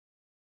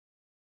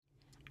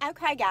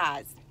Okay,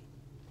 guys,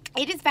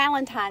 it is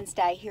Valentine's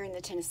Day here in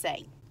the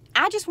Tennessee.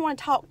 I just want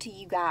to talk to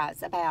you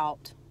guys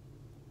about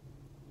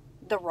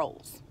the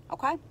rules,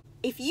 okay?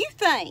 If you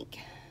think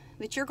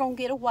that you're going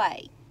to get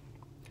away,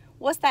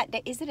 what's that?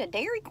 Is it a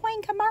Dairy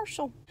Queen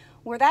commercial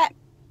where that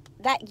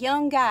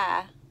young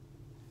guy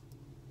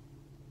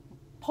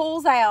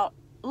pulls out,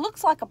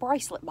 looks like a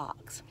bracelet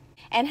box,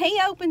 and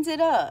he opens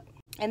it up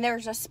and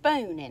there's a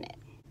spoon in it.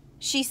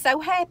 She's so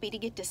happy to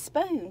get the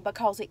spoon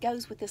because it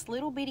goes with this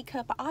little bitty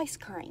cup of ice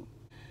cream.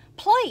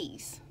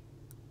 Please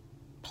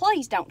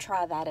don't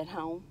try that at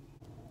home.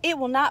 It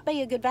will not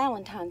be a good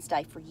Valentine's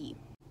Day for you.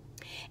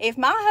 If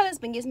my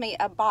husband gives me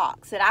a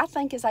box that I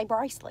think is a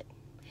bracelet,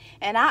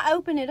 and I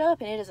open it up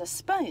and it is a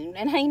spoon,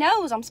 and he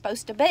knows I'm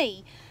supposed to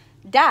be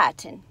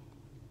dieting,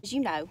 as you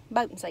know,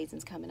 boating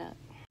season's coming up,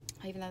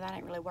 even though that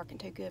ain't really working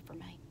too good for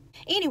me.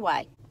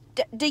 Anyway,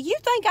 do you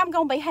think I'm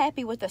going to be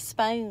happy with a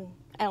spoon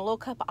and a little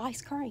cup of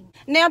ice cream?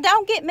 Now,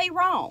 don't get me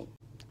wrong.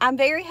 I'm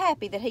very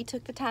happy that he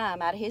took the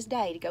time out of his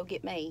day to go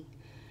get me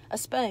a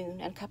spoon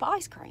and a cup of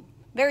ice cream.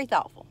 Very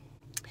thoughtful.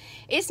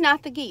 It's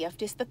not the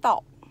gift, it's the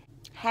thought.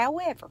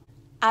 However,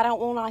 I don't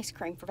want ice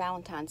cream for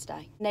Valentine's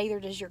Day. Neither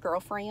does your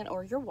girlfriend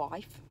or your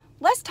wife.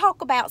 Let's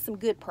talk about some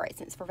good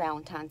presents for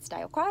Valentine's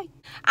Day, okay?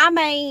 I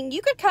mean,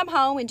 you could come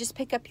home and just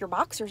pick up your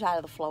boxers out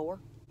of the floor.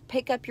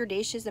 Pick up your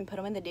dishes and put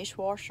them in the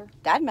dishwasher.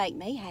 That'd make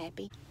me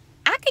happy.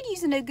 I could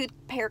use a new good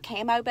pair of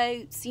camo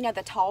boots. You know,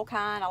 the tall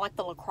kind. I like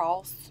the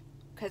lacrosse.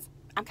 Because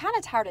I'm kind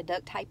of tired of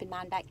duct taping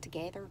mine back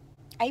together.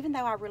 Even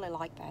though I really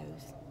like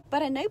those.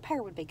 But a new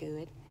pair would be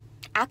good.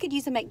 I could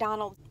use a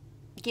McDonald's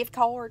gift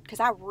card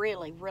because I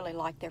really, really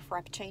like their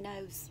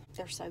Frappuccinos.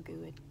 They're so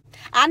good.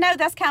 I know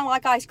that's kind of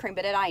like ice cream,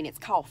 but it ain't. It's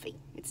coffee.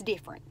 It's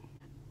different.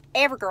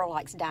 Every girl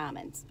likes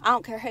diamonds. I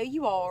don't care who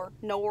you are,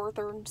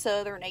 northern,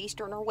 southern,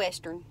 eastern, or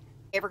western.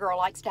 Every girl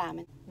likes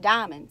diamonds.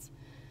 Diamonds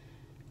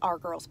are a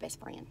girl's best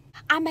friend.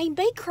 I mean,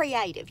 be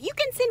creative. You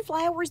can send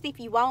flowers if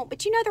you want,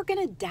 but you know they're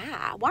going to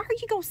die. Why are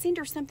you going to send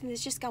her something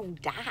that's just going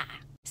to die?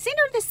 Send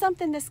her to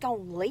something that's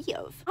going to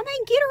live. I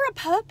mean, get her a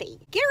puppy.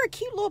 Get her a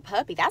cute little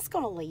puppy. That's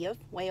going to live.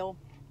 Well,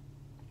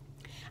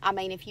 I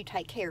mean, if you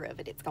take care of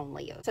it, it's going to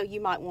live. So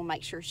you might want to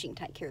make sure she can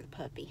take care of the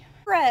puppy.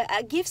 Or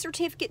a gift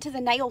certificate to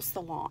the nail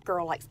salon.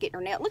 Girl likes getting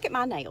her nails. Look at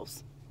my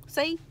nails.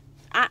 See?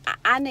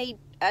 I need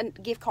a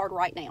gift card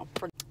right now.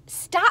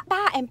 Stop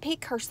by and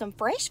pick her some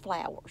fresh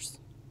flowers.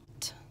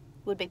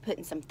 Would be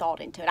putting some thought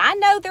into it. I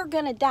know they're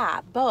going to die,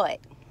 but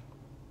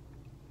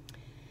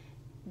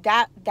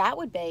that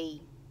would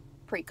be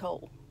pretty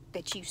cool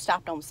that you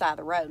stopped on the side of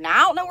the road. Now, I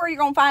don't know where you're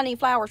going to find any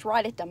flowers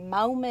right at the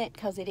moment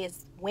because it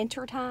is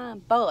winter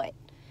time, but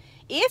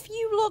if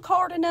you look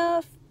hard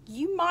enough,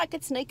 you might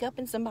could sneak up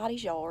in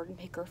somebody's yard and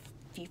pick her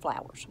a few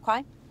flowers,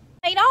 okay?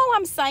 I mean, all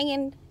I'm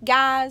saying,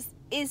 guys,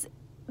 is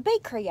be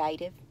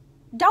creative.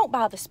 Don't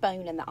buy the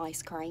spoon and the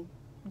ice cream.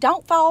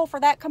 Don't fall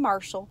for that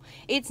commercial.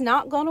 It's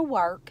not going to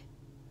work.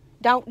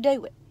 Don't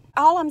do it.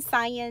 All I'm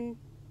saying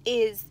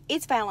is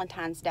it's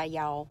Valentine's Day,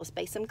 y'all. Let's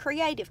be some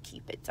creative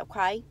cupids,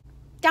 okay?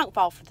 Don't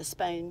fall for the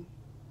spoon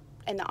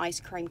and the ice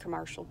cream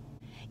commercial.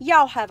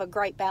 Y'all have a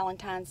great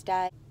Valentine's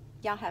Day.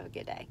 Y'all have a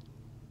good day.